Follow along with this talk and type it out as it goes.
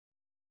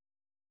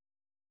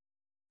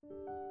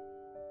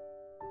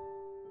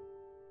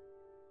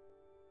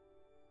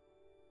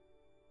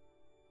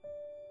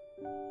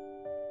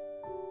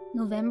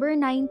November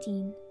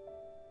 19,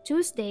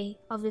 Tuesday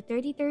of the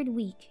 33rd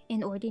week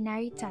in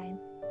Ordinary Time.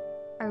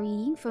 A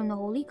reading from the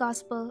Holy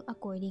Gospel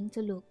according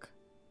to Luke.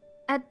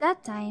 At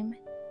that time,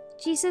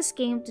 Jesus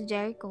came to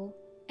Jericho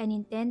and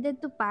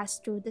intended to pass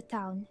through the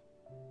town.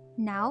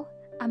 Now,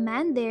 a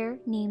man there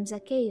named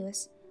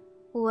Zacchaeus,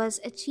 who was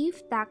a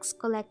chief tax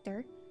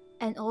collector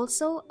and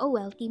also a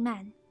wealthy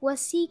man, was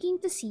seeking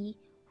to see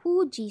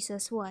who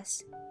Jesus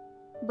was.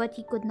 But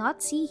he could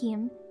not see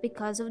him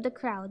because of the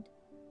crowd,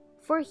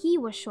 for he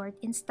was short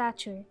in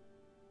stature.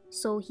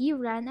 So he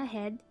ran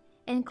ahead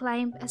and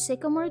climbed a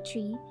sycamore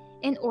tree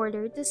in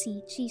order to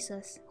see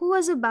Jesus, who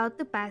was about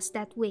to pass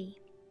that way.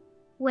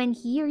 When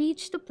he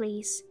reached the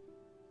place,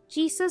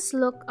 Jesus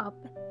looked up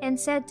and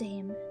said to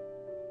him,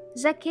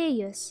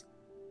 "Zacchaeus,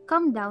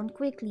 come down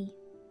quickly,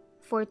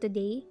 for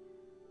today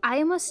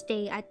I must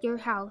stay at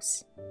your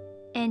house."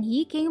 And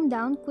he came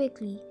down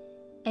quickly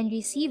and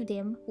received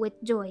him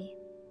with joy.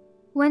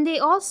 When they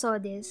all saw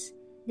this,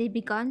 they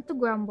began to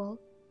grumble,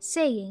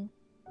 saying,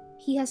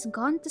 "He has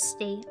gone to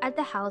stay at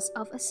the house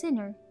of a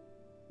sinner."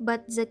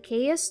 But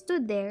Zacchaeus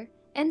stood there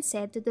and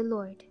said to the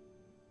Lord,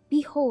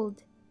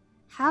 "Behold,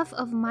 half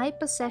of my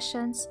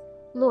possessions,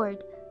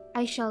 Lord,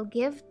 I shall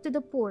give to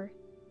the poor,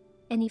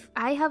 and if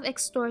I have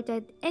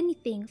extorted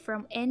anything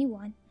from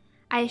anyone,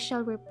 I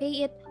shall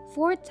repay it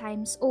 4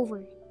 times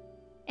over."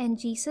 And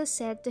Jesus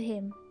said to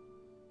him,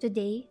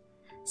 "Today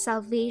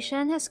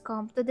salvation has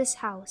come to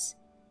this house,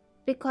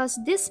 because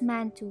this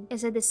man too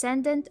is a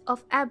descendant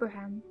of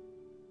Abraham.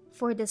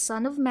 For the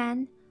Son of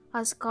Man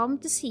has come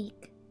to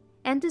seek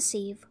and to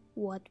save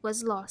what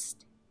was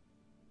lost."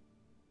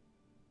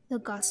 The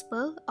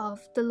Gospel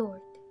of the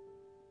Lord.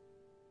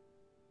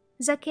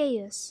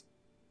 Zacchaeus.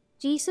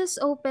 Jesus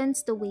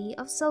opens the way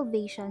of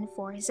salvation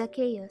for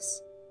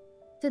Zacchaeus.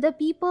 To the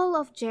people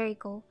of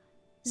Jericho,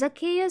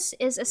 Zacchaeus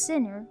is a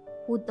sinner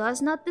who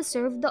does not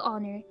deserve the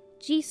honor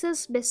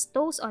Jesus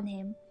bestows on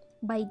him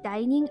by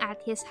dining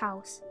at his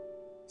house.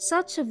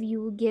 Such a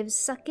view gives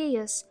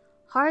Zacchaeus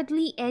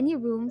hardly any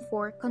room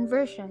for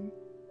conversion.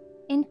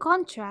 In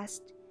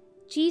contrast,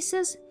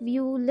 Jesus'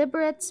 view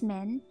liberates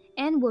men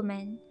and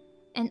women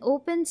and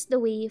opens the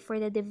way for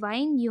the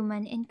divine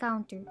human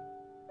encounter.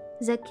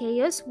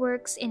 Zacchaeus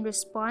works in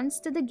response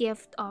to the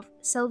gift of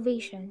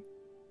salvation.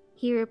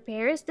 He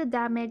repairs the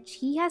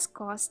damage he has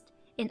caused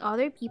in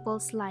other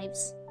people's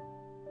lives.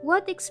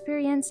 What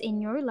experience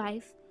in your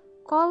life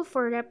call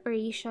for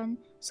reparation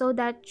so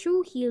that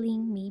true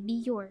healing may be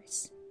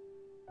yours?